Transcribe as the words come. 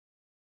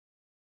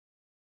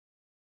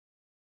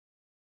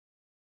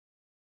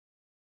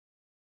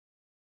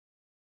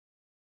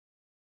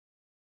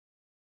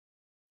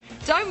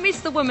Don't miss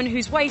the woman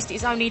whose waist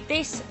is only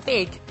this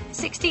big.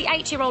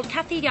 68-year-old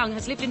Cathy Young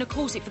has lived in a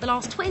corset for the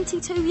last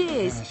 22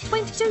 years.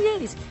 22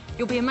 years.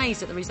 You'll be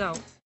amazed at the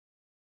results.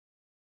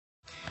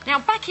 Now,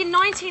 back in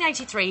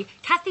 1983,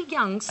 Cathy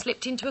Young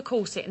slipped into a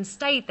corset and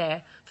stayed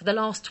there for the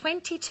last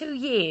 22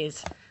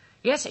 years.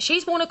 Yes,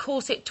 she's worn a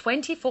corset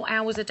 24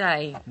 hours a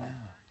day. Yeah.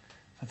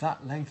 For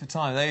that length of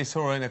time. They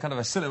saw her in a kind of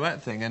a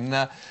silhouette thing. And,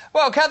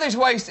 well, Cathy's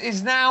waist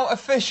is now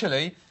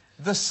officially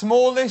the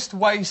smallest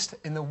waist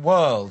in the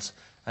world.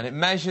 And it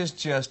measures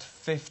just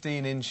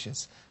 15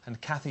 inches. And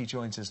Cathy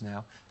joins us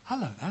now.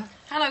 Hello there.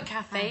 Hello,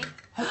 Cathy.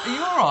 Are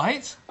you all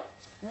right?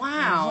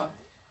 Wow.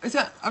 Is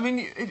that... I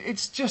mean,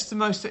 it's just the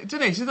most...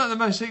 Denise, isn't that the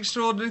most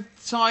extraordinary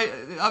tie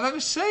I've ever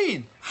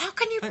seen? How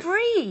can you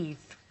breathe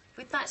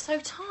with that so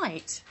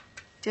tight?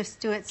 Just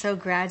do it so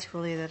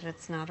gradually that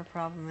it's not a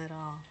problem at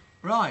all.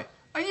 Right.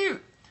 Are you...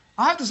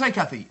 I have to say,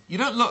 Cathy, you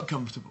don't look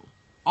comfortable.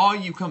 Are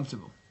you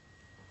comfortable?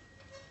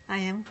 I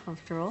am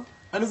comfortable.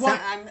 And so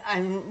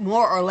I'm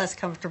more or less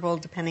comfortable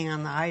depending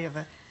on the height of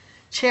a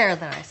chair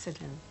that I sit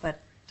in, but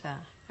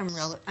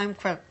I'm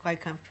quite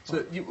comfortable.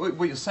 So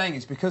what you're saying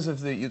is because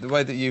of the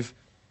way that you've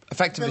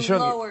effectively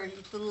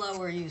the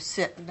lower you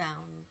sit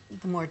down,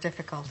 the more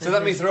difficult it is. So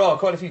that means there are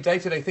quite a few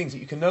day-to-day things that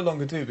you can no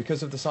longer do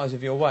because of the size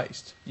of your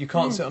waist. You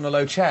can't sit on a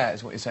low chair,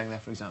 is what you're saying there,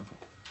 for example.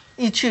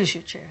 You choose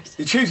your chairs.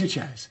 You choose your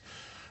chairs.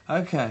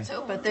 OK.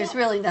 But there's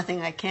really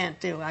nothing I can't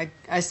do.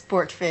 I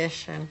sport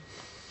fish and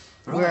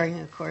wearing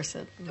a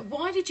corset.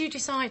 Why did you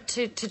decide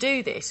to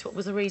do this? What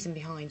was the reason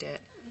behind it?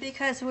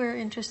 Because we're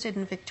interested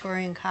in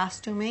Victorian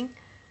costuming,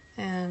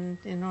 and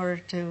in order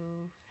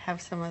to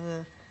have some of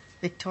the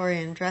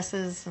Victorian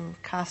dresses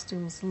and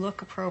costumes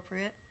look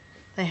appropriate,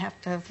 they have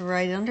to have the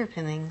right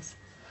underpinnings.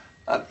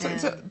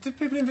 So did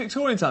people in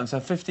Victorian times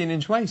have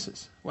 15-inch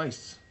waists?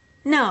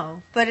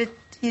 No, but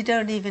you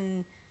don't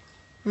even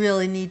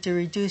really need to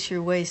reduce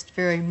your waist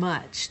very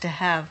much to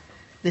have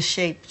the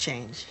shape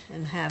change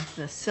and have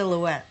the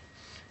silhouette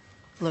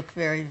look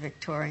very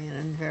Victorian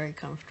and very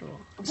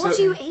comfortable. What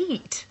do you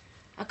eat?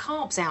 Are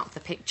carbs out of the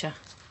picture?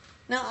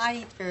 No, I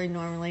eat very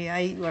normally.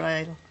 I eat what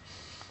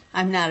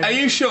I'm not a... Are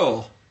you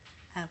sure?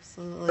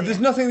 Absolutely. There's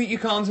nothing that you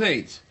can't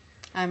eat?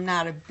 I'm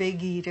not a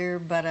big eater,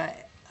 but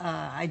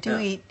I do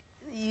eat...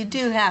 You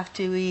do have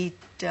to eat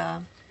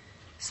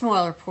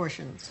smaller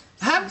portions.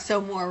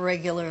 So more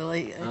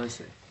regularly. I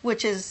see.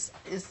 Which is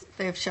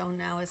they've shown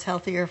now is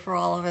healthier for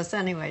all of us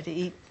anyway, to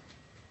eat,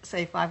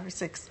 say, 5 or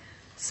 6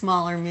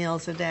 smaller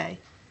meals a day.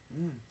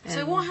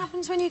 So what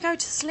happens when you go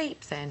to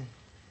sleep, then?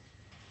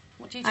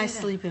 What do you do I then?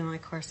 sleep in my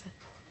corset.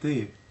 Do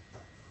you?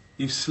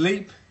 You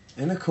sleep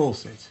in a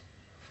corset?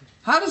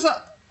 How does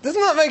that...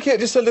 Doesn't that make it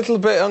just a little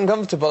bit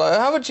uncomfortable?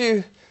 How would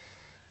you...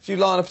 Do you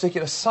lie on a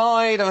particular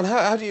side? I mean,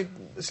 how do you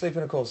sleep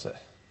in a corset?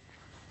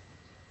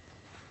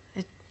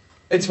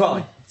 It's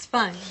fine. It's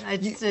fine. I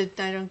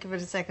don't give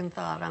it a second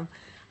thought.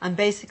 I'm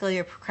basically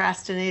a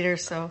procrastinator,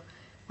 so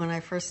when I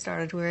first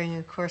started wearing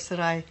a corset,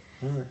 I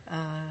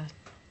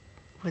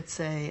would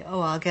say,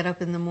 oh, I'll get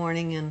up in the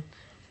morning and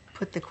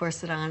put the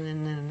corset on,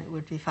 and then it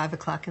would be 5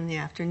 o'clock in the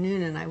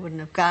afternoon, and I wouldn't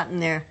have gotten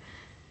there.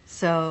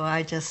 So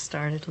I just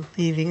started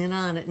leaving it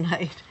on at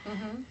night.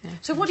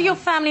 So what do your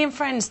family and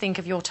friends think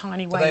of your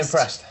tiny waist? Are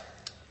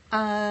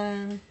they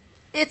impressed?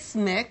 It's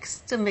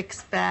mixed, a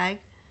mixed bag.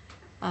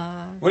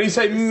 When you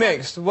say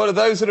mixed, what are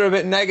those that are a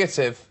bit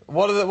negative?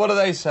 What do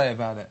they say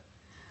about it?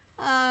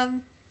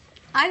 I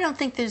don't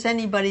think there's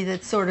anybody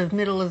that's sort of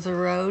middle of the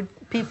road.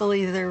 People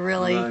either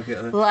really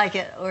like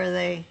it or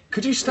they...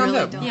 Could you stand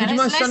really up? don't. Could you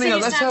mind standing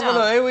up? Let's have a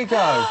look. Here we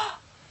go.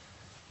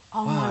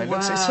 Oh, wow, my it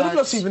word. sort of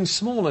looks even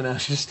smaller now.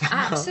 She's standing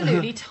up.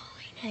 Absolutely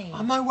tiny.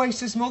 Oh, my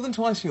waist is more than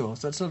twice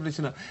yours. That's lovely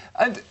to know.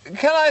 And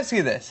can I ask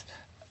you this?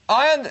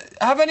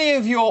 Have any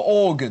of your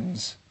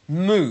organs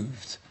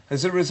moved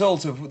as a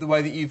result of the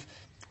way that you've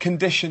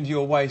conditioned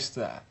your waist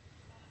there?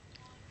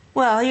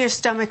 Well, your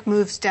stomach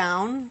moves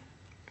down,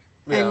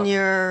 and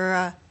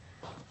your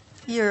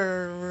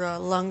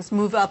lungs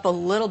move up a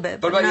little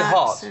bit. What about your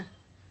heart?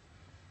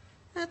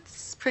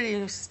 That's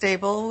pretty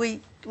stable.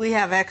 We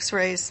have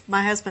X-rays.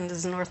 My husband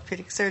is an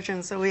orthopedic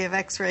surgeon, so we have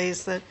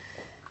X-rays that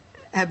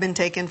have been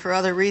taken for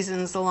other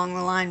reasons along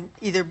the line,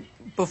 either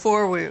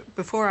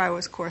before I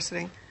was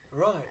corseting,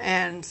 right,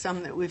 and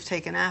some that we've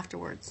taken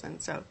afterwards,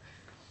 and so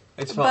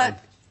it's fine.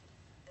 But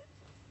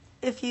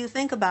if you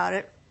think about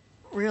it,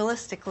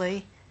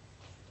 realistically,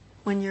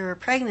 when you're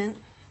pregnant,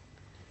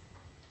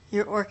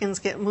 your organs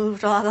get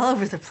moved all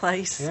over the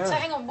place. Yeah. So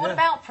hang on, what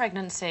about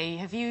pregnancy?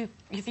 Have you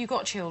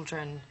got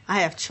children? I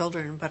have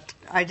children, but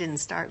I didn't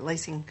start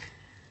lacing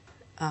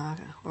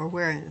or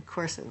wearing a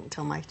corset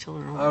until my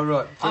children were... Oh,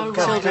 right.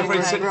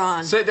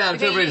 Sit down,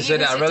 feel free to sit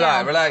down.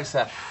 Relax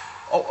there.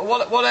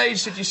 What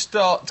age did you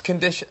start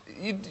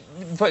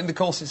putting the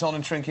corsets on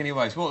and shrinking your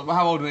waist?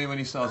 How old were you when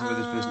you started with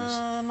this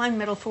business? My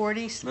middle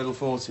 40s. Middle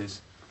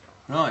 40s.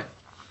 Right.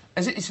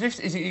 Is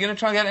it you going to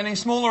try and get any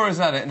smaller, or is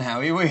that it now?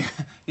 You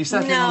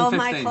settling on 15? No,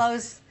 my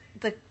clothes,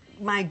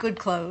 my good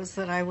clothes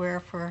that I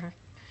wear for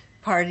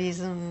parties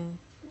and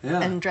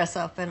dress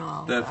up and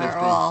all, are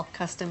all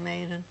custom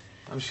made. And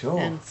I'm sure.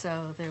 And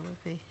so there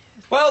would be...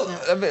 Well,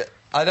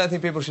 I don't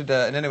think people should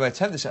in any way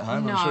attempt this at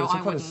home. No, I'm sure it's I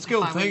quite a wouldn't,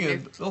 skilled if I thing, were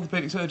and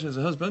orthopaedic surgeon as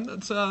a husband,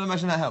 I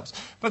imagine that helps.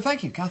 But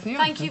thank you, Cathy.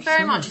 Thank you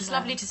very much. It's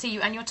lovely to see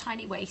you and your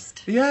tiny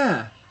waist.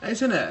 Yeah,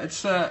 isn't it?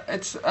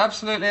 It's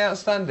absolutely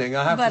outstanding,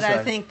 I have to say. But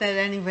I think that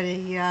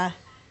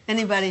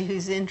anybody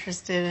who's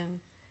interested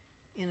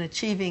in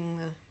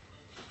achieving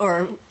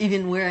or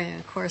even wearing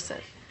a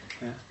corset,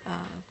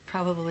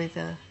 probably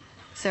the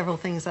several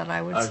things that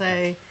I would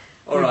say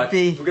All right, would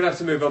be... we're going to have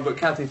to move on, but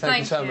Cathy, thank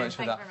you so much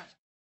for that. Very much.